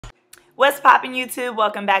What's poppin' YouTube?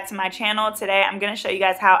 Welcome back to my channel. Today I'm going to show you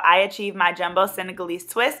guys how I achieve my jumbo Senegalese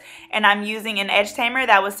twist, and I'm using an edge tamer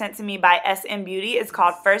that was sent to me by SM Beauty. It's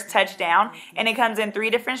called First Touch Down, and it comes in 3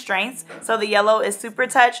 different strengths. So the yellow is Super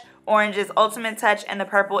Touch, orange is Ultimate Touch, and the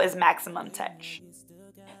purple is Maximum Touch.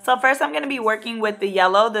 So first I'm going to be working with the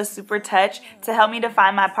yellow, the Super Touch, to help me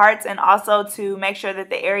define my parts and also to make sure that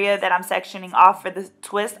the area that I'm sectioning off for the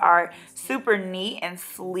twist are super neat and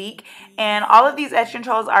sleek. And all of these edge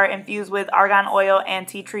controls are infused with argan oil and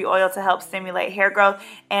tea tree oil to help stimulate hair growth.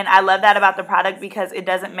 And I love that about the product because it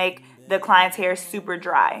doesn't make the client's hair super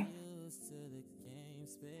dry.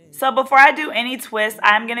 So before I do any twists,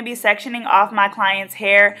 I'm going to be sectioning off my client's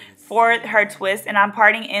hair for her twist, and I'm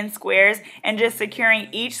parting in squares and just securing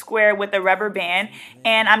each square with a rubber band.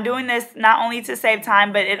 And I'm doing this not only to save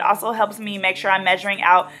time, but it also helps me make sure I'm measuring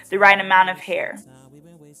out the right amount of hair.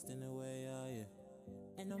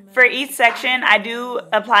 For each section, I do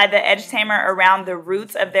apply the edge tamer around the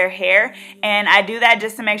roots of their hair, and I do that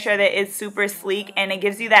just to make sure that it's super sleek and it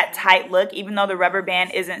gives you that tight look, even though the rubber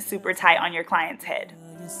band isn't super tight on your client's head.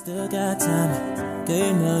 You still got time, girl,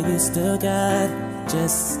 you know you still got.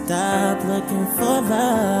 Just stop looking for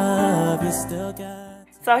love, you still got.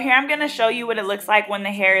 So here I'm going to show you what it looks like when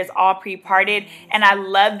the hair is all pre-parted, and I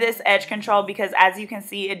love this edge control because as you can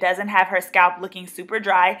see, it doesn't have her scalp looking super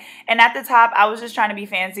dry. And at the top, I was just trying to be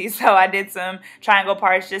fancy, so I did some triangle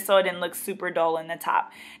parts just so it didn't look super dull in the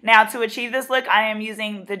top. Now to achieve this look, I am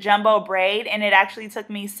using the jumbo braid, and it actually took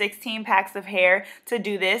me 16 packs of hair to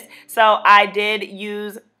do this. So I did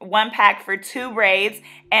use 1 pack for 2 braids,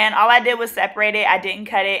 and all I did was separate it. I didn't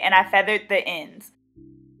cut it, and I feathered the ends.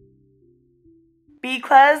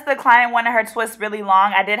 Because the client wanted her twist really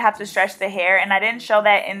long, I did have to stretch the hair, and I didn't show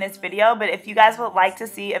that in this video, but if you guys would like to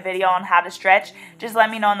see a video on how to stretch, just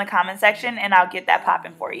let me know in the comment section and I'll get that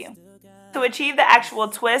popping for you. To achieve the actual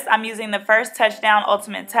twist, I'm using the First Touchdown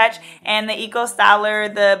Ultimate Touch and the Eco Styler,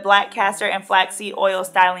 the black castor and flaxseed oil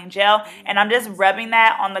styling gel, and I'm just rubbing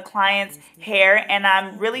that on the client's hair, and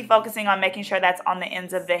I'm really focusing on making sure that's on the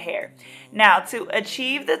ends of the hair. Now to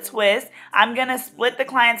achieve the twist, I'm going to split the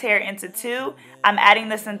client's hair into 2. I'm adding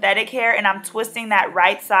the synthetic hair and I'm twisting that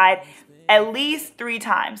right side at least 3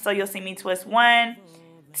 times. So you'll see me twist 1,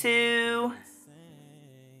 2,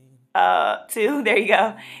 2, there you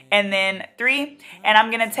go, and then 3, and I'm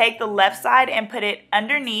gonna take the left side and put it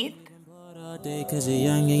underneath,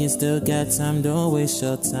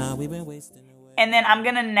 and then I'm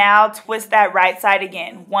gonna now twist that right side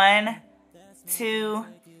again 1, 2,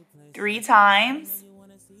 3 times,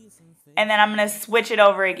 and then I'm gonna switch it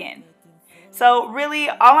over again. So really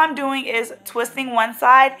all I'm doing is twisting one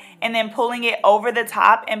side and then pulling it over the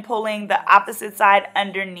top and pulling the opposite side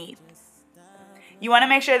underneath. You want to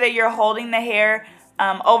make sure that you're holding the hair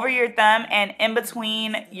over your thumb and in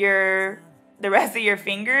between the rest of your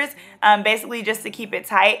fingers, basically just to keep it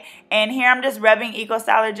tight. And here I'm just rubbing Eco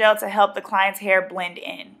Styler gel to help the client's hair blend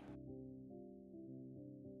in.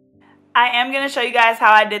 I am going to show you guys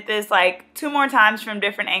how I did this like 2 more times from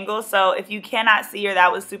different angles. So if you cannot see or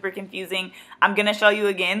that was super confusing, I'm going to show you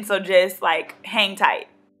again. So just like hang tight.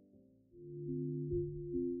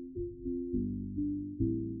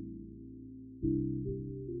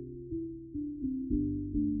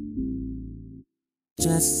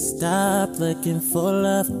 Just stop looking for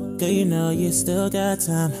love, girl, you know you still got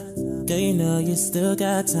time. Girl, you know you still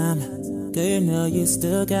got time. Girl, you know you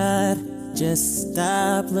still got. Just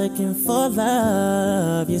stop looking for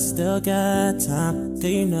love, you still got time. Girl,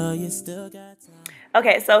 you know you still got time.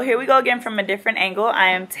 Okay, so here we go again from a different angle.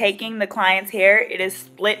 I am taking the client's hair. It is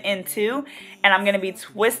split in 2, and I'm going to be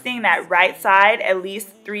twisting that right side at least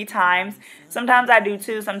 3 times. Sometimes I do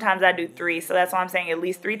 2, sometimes I do 3, so that's why I'm saying at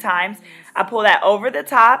least 3 times. I pull that over the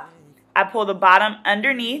top, I pull the bottom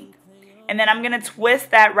underneath, and then I'm going to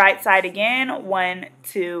twist that right side again, 1,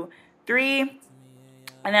 2, 3.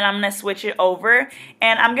 And then I'm going to switch it over,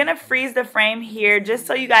 and I'm going to freeze the frame here just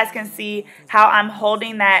so you guys can see how I'm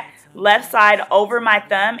holding that left side over my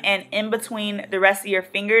thumb and in between the rest of your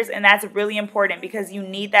fingers, and that's really important because you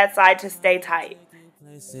need that side to stay tight.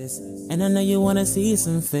 And I know you want to see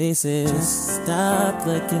some faces. Just stop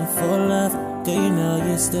looking for love, girl, you know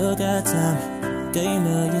you still got time. Girl, you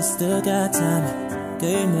know you still got time. Girl,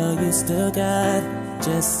 you know you still got.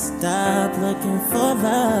 Just stop looking for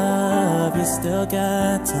love, you still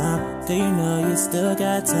got time. Girl, you know you still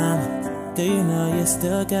got time. Girl, you know you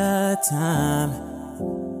still got time.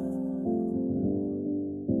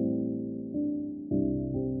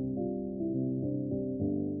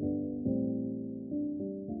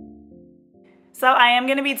 So I am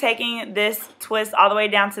going to be taking this twist all the way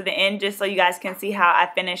down to the end just so you guys can see how I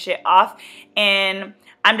finish it off. And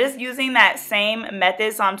I'm just using that same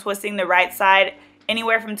method, so I'm twisting the right side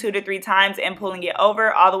anywhere from 2 to 3 times and pulling it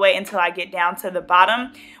over all the way until I get down to the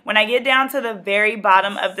bottom. When I get down to the very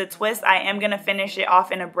bottom of the twist, I am going to finish it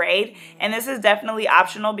off in a braid. And this is definitely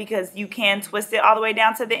optional because you can twist it all the way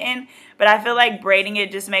down to the end, but I feel like braiding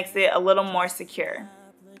it just makes it a little more secure.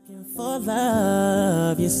 For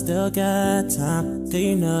love, you still got time. Girl,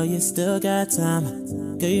 you know you still got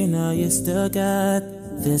time. Girl, you know you still got.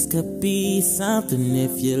 This could be something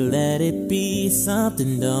if you let it be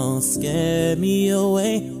something. Don't scare me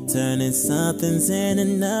away, turning something's into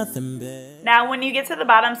nothing, babe. Now when you get to the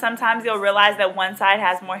bottom, sometimes you'll realize that one side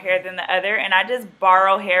has more hair than the other, and I just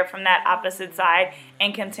borrow hair from that opposite side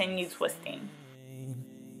and continue twisting.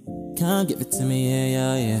 Come give it to me,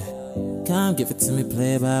 yeah, yeah, yeah. Come give it to me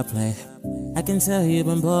play by play. I can tell you've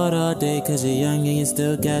been bored all day, cause you're young and you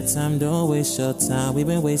still got time. Don't waste your time, we've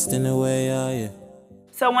been wasting away, oh yeah.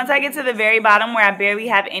 So once I get to the very bottom where I barely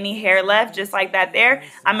have any hair left, just like that there,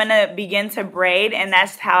 I'm going to begin to braid, and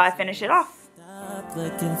that's how I finish it off. Stop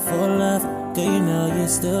looking for love, girl, you know you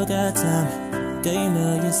still got time. Girl, you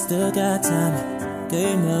know you still got time. Girl,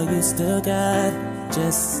 you know you still got.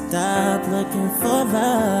 Just stop looking for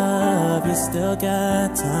love, you still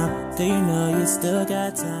got time. Girl, you know you still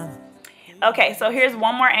got time. Okay, so here's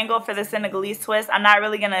one more angle for the Senegalese twist. I'm not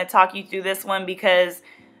really going to talk you through this one because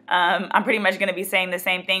I'm pretty much going to be saying the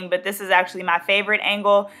same thing, but this is actually my favorite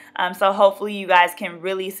angle, so hopefully you guys can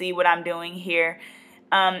really see what I'm doing here.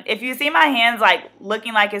 If you see my hands like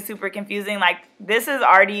looking like it's super confusing, like this is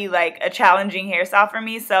already like a challenging hairstyle for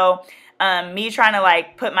me, so me trying to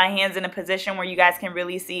like put my hands in a position where you guys can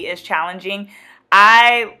really see is challenging.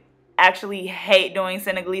 I actually hate doing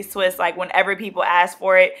Senegalese twists. Like whenever people ask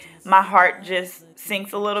for it, my heart just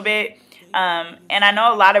sinks a little bit. And I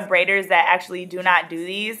know a lot of braiders that actually do not do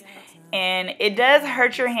these, and it does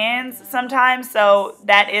hurt your hands sometimes, so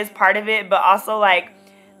that is part of it. But also, like,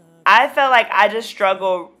 I felt like I just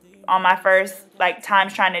struggled on my first like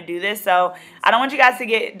times trying to do this, so I don't want you guys to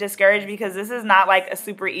get discouraged because this is not like a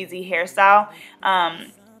super easy hairstyle,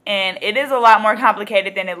 and it is a lot more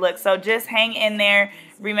complicated than it looks. So just hang in there.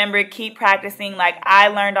 Remember, keep practicing. Like I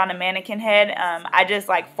learned on a mannequin head, I just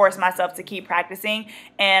like forced myself to keep practicing,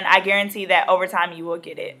 and I guarantee that over time you will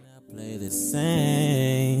get it. Play the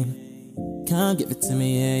same. Come give it to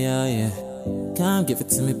me, yeah, yeah, yeah. Come give it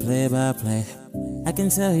to me play by play. I can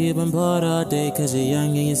tell you've been bored all day, cause you're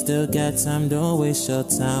young and you still got time. Don't waste your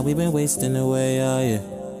time, we've been wasting away, oh yeah.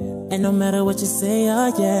 And no matter what you say,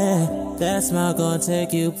 oh yeah, that smile gonna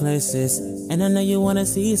take you places. And I know you wanna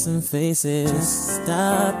see some faces.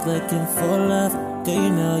 Stop looking for love, girl, you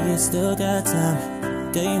know you still got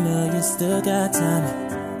time. Girl, you know you still got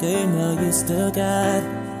time. Girl, you know you still got.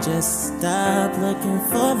 Just stop looking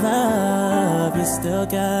for love, you still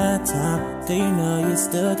got time. Girl, you know you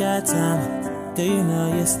still got time. Girl, you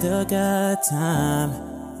know you still got time.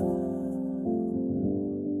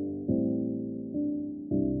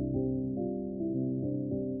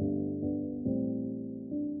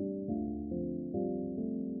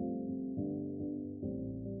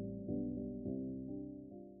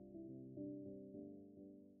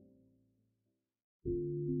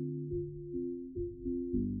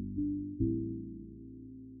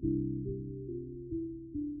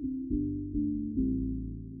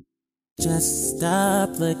 Just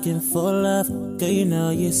stop looking for love, girl, you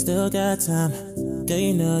know you still got time. Girl,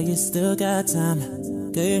 you know you still got time.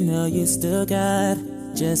 Girl, you know you still got.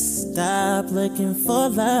 Just stop looking for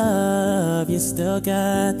love, you still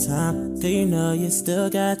got time. Girl, you know you still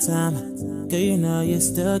got time. Girl, you know you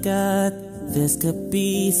still got. This could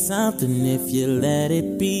be something if you let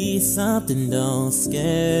it be something. Don't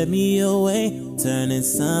scare me away, turning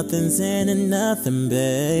something's into nothing,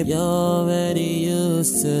 babe. You're already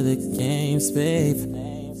used to the games, babe.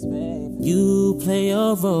 You play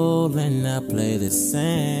your role and I play the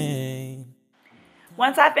same.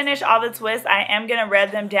 Once I finish all the twists, I am going to rub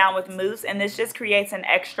them down with mousse, and this just creates an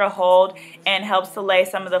extra hold and helps to lay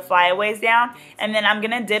some of the flyaways down. And then I'm going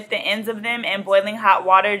to dip the ends of them in boiling hot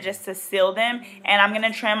water just to seal them, and I'm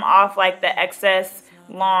going to trim off like the excess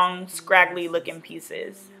long scraggly looking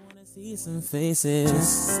pieces. See some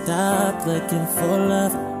faces. Stop looking for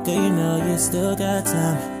love, girl, you know you still got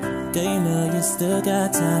time. Girl, you know you still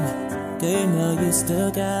got time. Girl, you know you still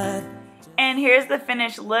got. And here's the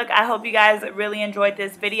finished look. I hope you guys really enjoyed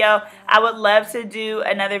this video. I would love to do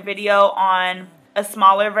another video on a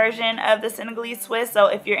smaller version of the Senegalese twist. So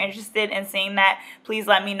if you're interested in seeing that, please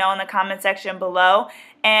let me know in the comment section below.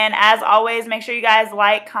 And as always, make sure you guys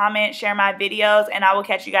like, comment, share my videos, and I will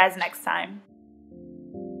catch you guys next time.